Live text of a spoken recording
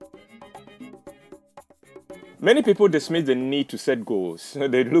Many people dismiss the need to set goals.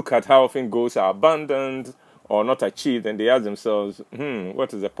 They look at how often goals are abandoned or not achieved, and they ask themselves,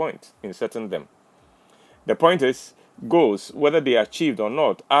 what is the point in setting them? The point is, goals, whether they are achieved or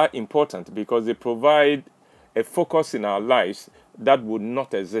not, are important because they provide a focus in our lives that would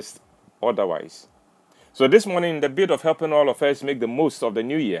not exist otherwise. So this morning, in the bid of helping all of us make the most of the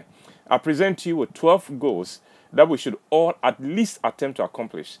new year, I present to you with 12 goals that we should all at least attempt to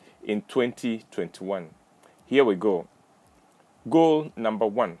accomplish in 2021. Here we go. Goal number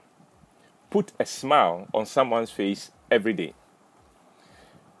 1. Put a smile on someone's face every day.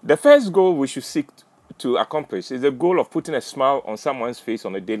 The first goal we should seek to accomplish is the goal of putting a smile on someone's face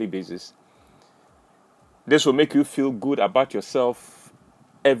on a daily basis. This will make you feel good about yourself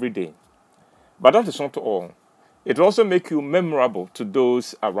every day. But that is not all. It will also make you memorable to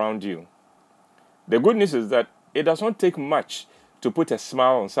those around you. The good news is that it does not take much to put a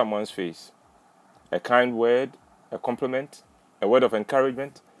smile on someone's face. A kind word, a compliment, a word of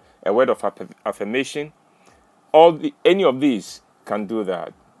encouragement, a word of affirmation, any of these can do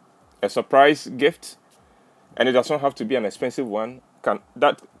that. A surprise gift, and it does not have to be an expensive one,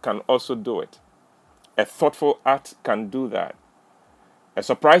 that can also do it. A thoughtful act can do that. A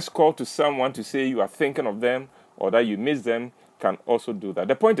surprise call to someone to say you are thinking of them or that you miss them can also do that.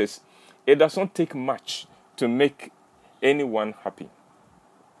 The point is, it does not take much to make anyone happy.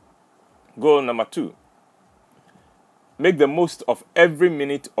 Goal number 2. Make the most of every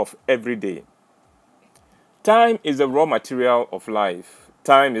minute of every day. Time is the raw material of life.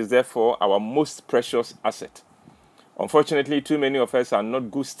 Time is therefore our most precious asset. Unfortunately, too many of us are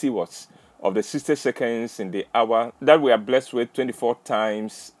not good stewards of the 60 seconds in the hour that we are blessed with 24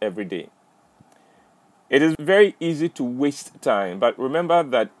 times every day. It is very easy to waste time, but remember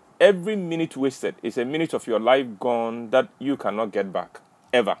that every minute wasted is a minute of your life gone that you cannot get back,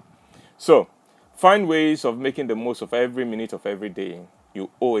 ever. So, find ways of making the most of every minute of every day. You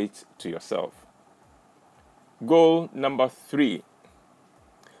owe it to yourself. Goal number 3.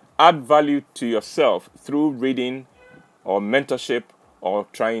 Add value to yourself through reading or mentorship or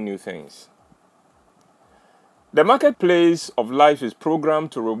trying new things. The marketplace of life is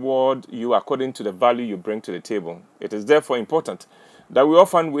programmed to reward you according to the value you bring to the table. It is therefore important that we all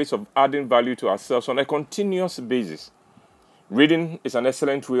find ways of adding value to ourselves on a continuous basis. Reading is an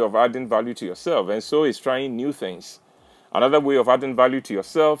excellent way of adding value to yourself, and so is trying new things. Another way of adding value to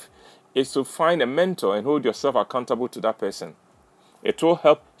yourself is to find a mentor and hold yourself accountable to that person. It will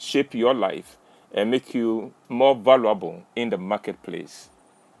help shape your life and make you more valuable in the marketplace.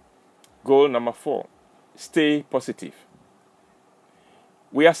 Goal number 4. Stay positive.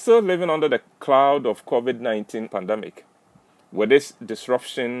 We are still living under the cloud of COVID-19 pandemic, with this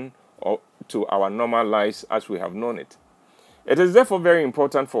disruption to our normal lives as we have known it. It is therefore very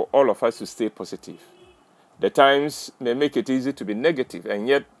important for all of us to stay positive. The times may make it easy to be negative, and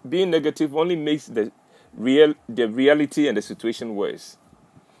yet being negative only makes the reality and the situation worse.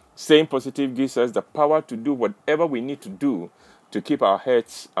 Staying positive gives us the power to do whatever we need to do to keep our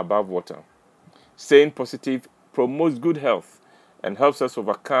heads above water. Staying positive promotes good health and helps us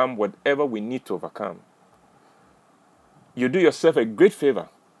overcome whatever we need to overcome. You do yourself a great favor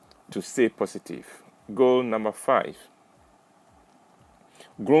to stay positive. Goal number 5.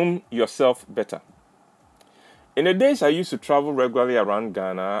 Groom yourself better. In the days I used to travel regularly around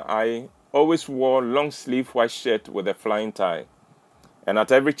Ghana, I always wore long-sleeve white shirt with a flying tie. And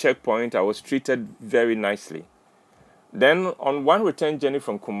at every checkpoint, I was treated very nicely. Then, on one return journey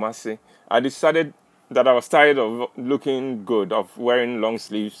from Kumasi, I decided that I was tired of looking good, of wearing long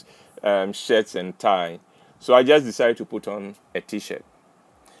sleeves shirts and tie. So I just decided to put on a t-shirt.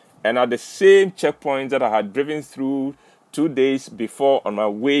 And at the same checkpoint that I had driven through 2 days before on my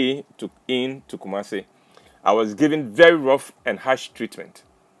way to Kumasi, I was given very rough and harsh treatment.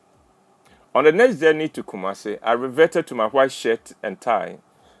 On the next journey to Kumasi, I reverted to my white shirt and tie.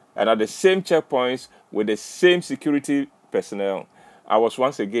 And at the same checkpoints with the same security personnel, I was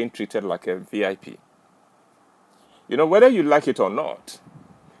once again treated like a VIP. You know, whether you like it or not,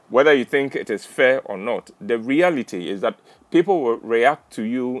 whether you think it is fair or not, the reality is that people will react to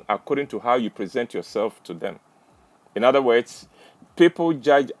you according to how you present yourself to them. In other words, people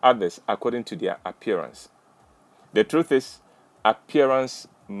judge others according to their appearance. The truth is, appearance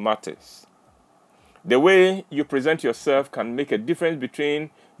matters. The way you present yourself can make a difference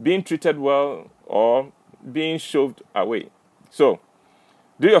between being treated well or being shoved away. So,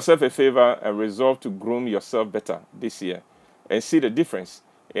 do yourself a favor and resolve to groom yourself better this year and see the difference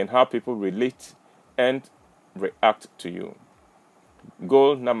in how people relate and react to you.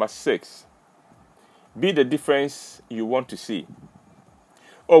 Goal number 6. Be the difference you want to see.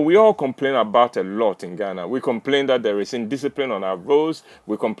 Oh, we all complain about a lot in Ghana. We complain that there is indiscipline on our roads.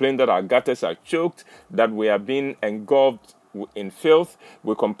 We complain that our gutters are choked, that we are being engulfed in filth.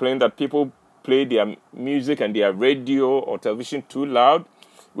 We complain that people play their music and their radio or television too loud.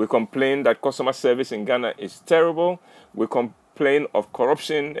 We complain that customer service in Ghana is terrible. We complain of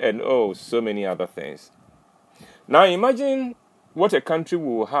corruption and so many other things. Now imagine what a country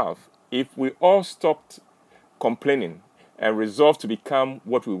we will have if we all stopped complaining and resolve to become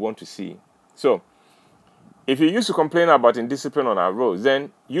what we want to see. So, if you used to complain about indiscipline on our roads,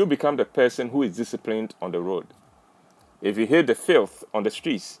 then you become the person who is disciplined on the road. If you hate the filth on the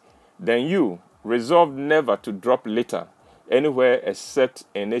streets, then you resolve never to drop litter anywhere except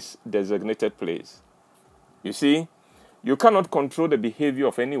in its designated place. You see, you cannot control the behavior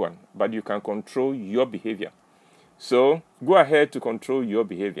of anyone, but you can control your behavior. So, go ahead to control your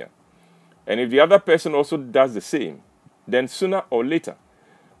behavior. And if the other person also does the same, then sooner or later,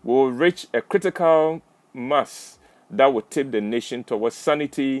 we will reach a critical mass that will tip the nation towards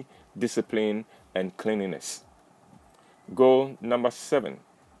sanity, discipline, and cleanliness. Goal number 7.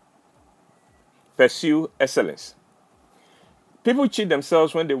 Pursue excellence. People cheat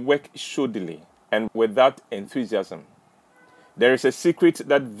themselves when they work shoddily and without enthusiasm. There is a secret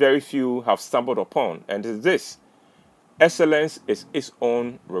that very few have stumbled upon, and it is this: excellence is its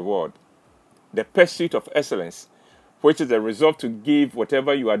own reward. The pursuit of excellence, which is the resolve to give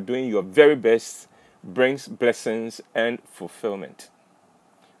whatever you are doing your very best, brings blessings and fulfillment.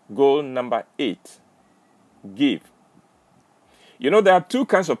 Goal number 8. Give. You know, there are two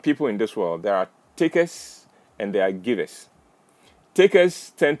kinds of people in this world. There are takers and there are givers.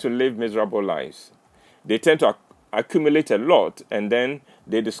 Takers tend to live miserable lives. They tend to accumulate a lot, and then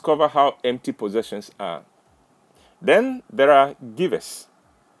they discover how empty possessions are. Then there are givers.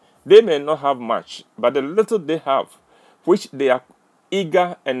 They may not have much, but the little they have, which they are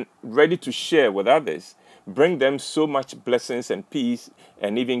eager and ready to share with others, bring them so much blessings and peace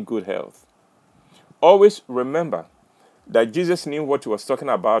and even good health. Always remember that Jesus knew what he was talking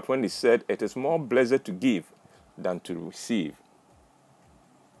about when he said it is more blessed to give than to receive.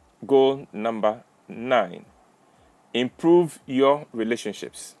 Goal number 9. Improve your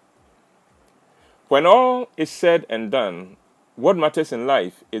relationships. When all is said and done, what matters in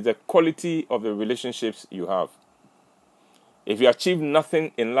life is the quality of the relationships you have. If you achieve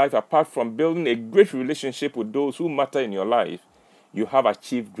nothing in life apart from building a great relationship with those who matter in your life, you have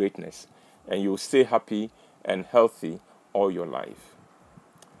achieved greatness, and you will stay happy and healthy all your life.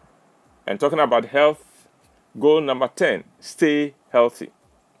 And talking about health, goal number 10, stay healthy.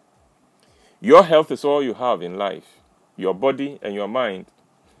 Your health is all you have in life. Your body and your mind,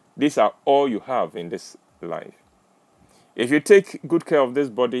 these are all you have in this life. If you take good care of this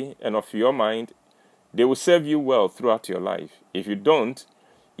body and of your mind, they will serve you well throughout your life. If you don't,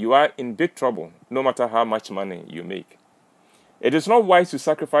 you are in big trouble, no matter how much money you make. It is not wise to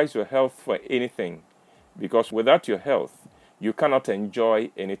sacrifice your health for anything, because without your health, you cannot enjoy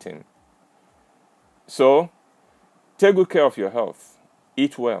anything. So, take good care of your health.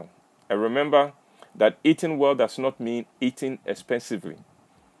 Eat well. And remember that eating well does not mean eating expensively.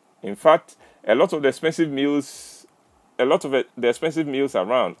 In fact, a lot of the expensive meals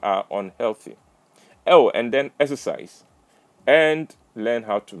around are unhealthy. And then exercise and learn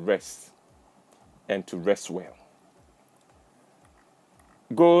how to rest and to rest well.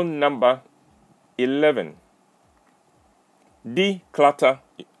 Goal number 11. Declutter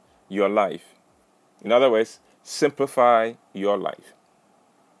your life. In other words, simplify your life.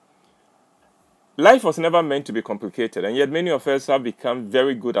 Life was never meant to be complicated, and yet many of us have become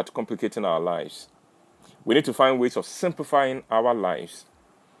very good at complicating our lives. We need to find ways of simplifying our lives.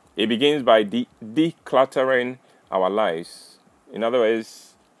 It begins by decluttering our lives. In other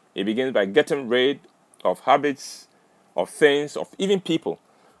words, it begins by getting rid of habits, of things, of even people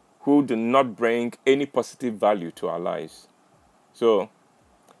who do not bring any positive value to our lives. So,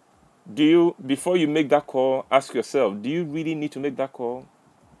 before you make that call, ask yourself, do you really need to make that call?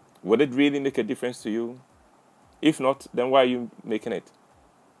 Would it really make a difference to you? If not, then why are you making it?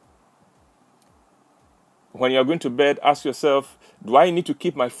 When you're going to bed, ask yourself, do I need to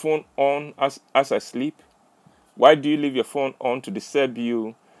keep my phone on as I sleep? Why do you leave your phone on to disturb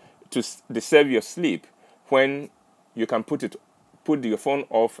your sleep when you can put your phone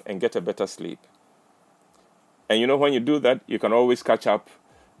off and get a better sleep? And when you do that, you can always catch up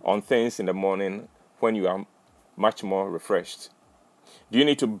on things in the morning when you are much more refreshed. Do you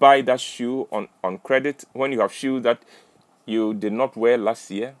need to buy that shoe on credit when you have shoes that you did not wear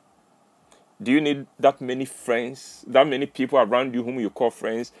last year? Do you need that many friends, that many people around you whom you call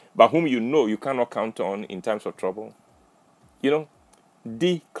friends, but whom you know you cannot count on in times of trouble?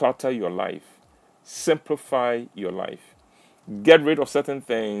 declutter your life, simplify your life, get rid of certain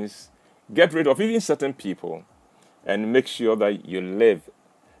things, get rid of even certain people, and make sure that you live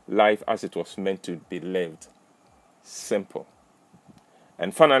life as it was meant to be lived. Simple.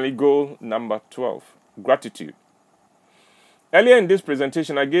 And finally, goal number 12, gratitude. Earlier in this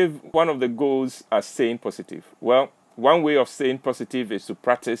presentation, I gave one of the goals as staying positive. Well, one way of staying positive is to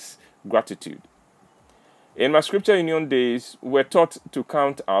practice gratitude. In my Scripture Union days, we're taught to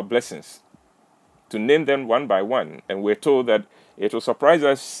count our blessings, to name them one by one, and we're told that it will surprise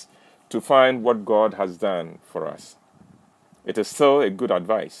us to find what God has done for us. It is still a good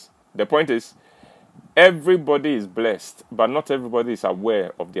advice. The point is, everybody is blessed, but not everybody is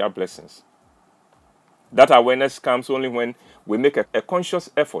aware of their blessings. That awareness comes only when we make a conscious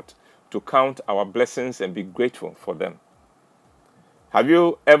effort to count our blessings and be grateful for them. Have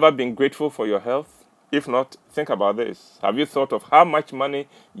you ever been grateful for your health? If not, think about this. Have you thought of how much money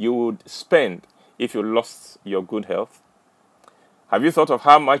you would spend if you lost your good health? Have you thought of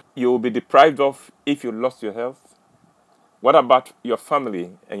how much you will be deprived of if you lost your health? What about your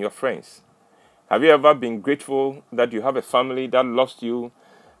family and your friends? Have you ever been grateful that you have a family that loves you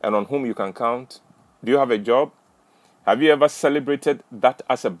and on whom you can count? Do you have a job? Have you ever celebrated that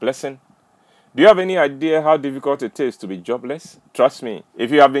as a blessing? Do you have any idea how difficult it is to be jobless? Trust me,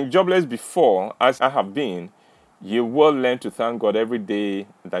 if you have been jobless before, as I have been, you will learn to thank God every day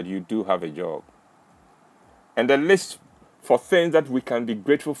that you do have a job. And the list for things that we can be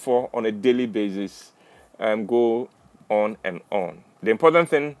grateful for on a daily basis go on and on. The important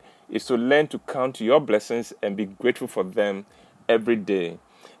thing is to learn to count your blessings and be grateful for them every day.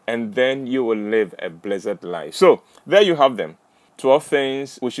 And then you will live a blessed life. So, there you have them. 12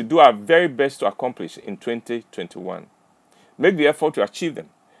 things we should do our very best to accomplish in 2021. Make the effort to achieve them.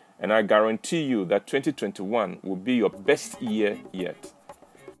 And I guarantee you that 2021 will be your best year yet.